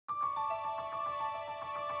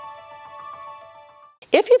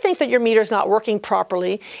If you think that your meter is not working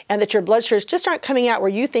properly and that your blood sugars just aren't coming out where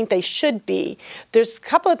you think they should be, there's a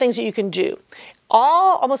couple of things that you can do.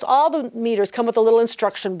 Almost all the meters come with a little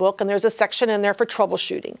instruction book, and there's a section in there for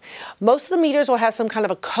troubleshooting. Most of the meters will have some kind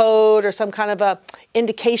of a code or some kind of a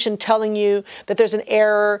indication telling you that there's an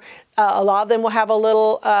error. A lot of them will have a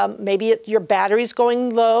little, maybe your battery's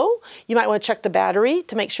going low. You might want to check the battery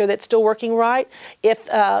to make sure that it's still working right. If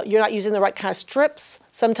you're not using the right kind of strips,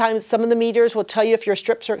 sometimes some of the meters will tell you if your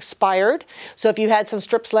strips are expired. So if you had some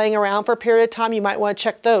strips laying around for a period of time, you might want to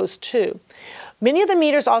check those too. Many of the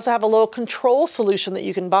meters also have a little control solution that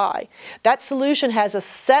you can buy. That solution has a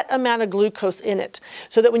set amount of glucose in it,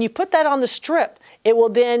 so that when you put that on the strip, it will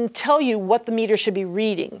then tell you what the meter should be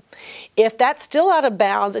reading. If that's still out of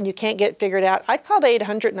bounds and you can't get it figured out, I'd call the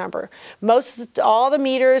 800 number. All the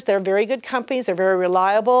meters, they're very good companies, they're very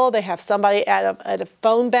reliable, they have somebody at a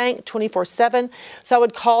phone bank 24/7, so I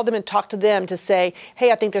would call them and talk to them to say,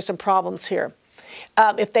 hey, I think there's some problems here.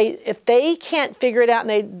 If they can't figure it out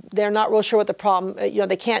and they're not real sure what the problem,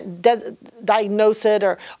 they can't diagnose it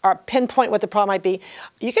or pinpoint what the problem might be,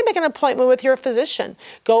 you can make an appointment with your physician.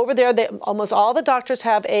 Go over there. Almost all the doctors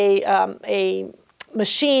have a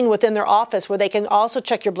machine within their office where they can also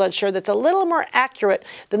check your blood sugar that's a little more accurate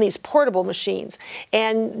than these portable machines.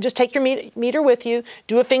 And just take your meter with you,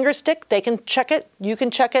 do a finger stick, they can check it, you can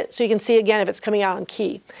check it, so you can see again if it's coming out on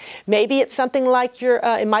key. Maybe it's something like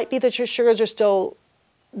it might be that your sugars are still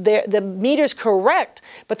the meter's correct,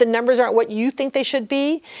 but the numbers aren't what you think they should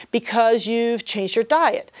be because you've changed your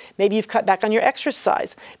diet. Maybe you've cut back on your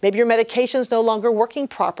exercise. Maybe your medication's no longer working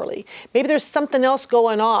properly. Maybe there's something else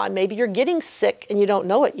going on. Maybe you're getting sick and you don't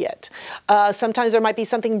know it yet. Sometimes there might be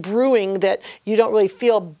something brewing that you don't really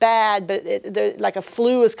feel bad, but like a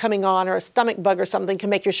flu is coming on or a stomach bug or something can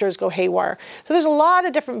make your sugars go haywire. So there's a lot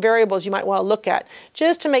of different variables you might want to look at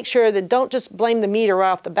just to make sure that don't just blame the meter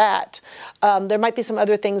right off the bat. There might be some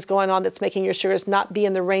other things going on that's making your sugars not be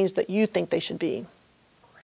in the range that you think they should be.